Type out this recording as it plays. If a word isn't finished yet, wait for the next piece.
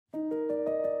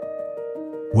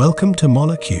Welcome to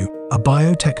Molecure, a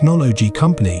biotechnology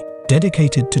company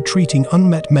dedicated to treating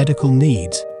unmet medical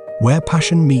needs, where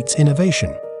passion meets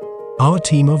innovation. Our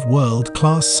team of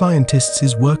world-class scientists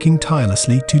is working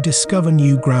tirelessly to discover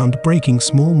new groundbreaking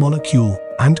small molecule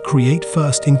and create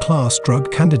first-in-class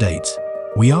drug candidates.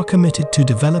 We are committed to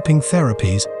developing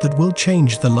therapies that will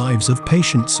change the lives of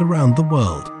patients around the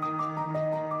world.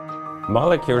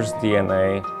 Molecure's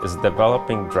DNA is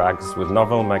developing drugs with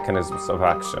novel mechanisms of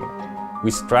action. We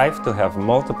strive to have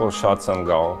multiple shots on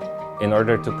goal in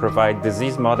order to provide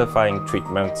disease-modifying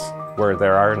treatments where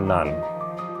there are none.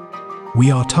 We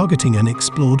are targeting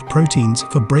unexplored proteins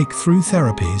for breakthrough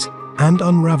therapies and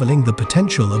unraveling the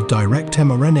potential of direct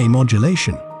mRNA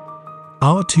modulation.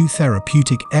 Our two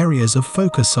therapeutic areas of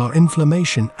focus are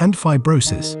inflammation and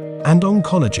fibrosis, and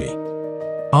oncology.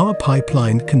 Our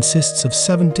pipeline consists of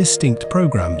 7 distinct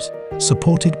programs,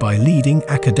 supported by leading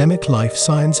academic life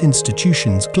science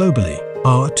institutions globally.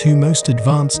 Our two most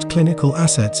advanced clinical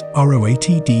assets are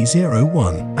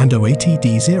OATD01 and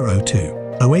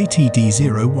OATD02.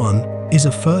 OATD01 is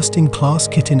a first-in-class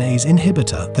chitinase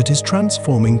inhibitor that is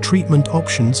transforming treatment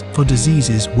options for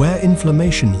diseases where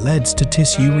inflammation leads to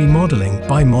tissue remodeling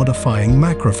by modifying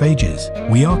macrophages.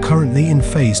 We are currently in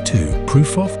Phase 2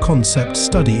 proof-of-concept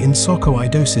study in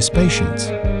sarcoidosis patients.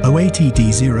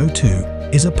 OATD02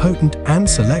 is a potent and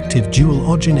selective dual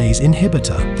ogenase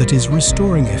inhibitor that is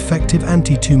restoring effective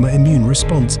anti-tumor immune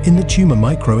response in the tumor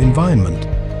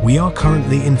microenvironment. We are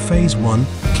currently in Phase 1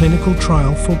 clinical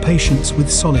trial for patients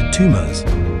with solid tumors.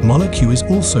 Molecure is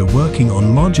also working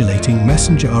on modulating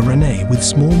messenger RNA with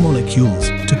small molecules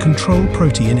to control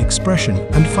protein expression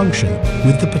and function,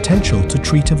 with the potential to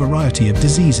treat a variety of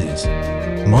diseases.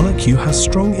 Molecure has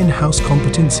strong in-house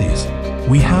competencies.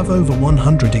 We have over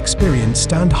 100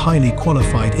 experienced and highly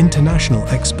qualified international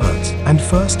experts and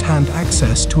first-hand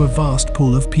access to a vast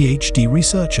pool of PhD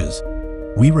researchers.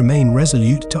 We remain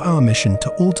resolute to our mission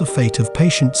to alter fate of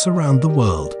patients around the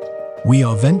world. We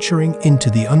are venturing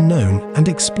into the unknown and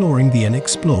exploring the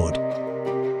unexplored.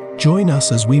 Join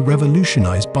us as we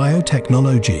revolutionize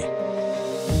biotechnology.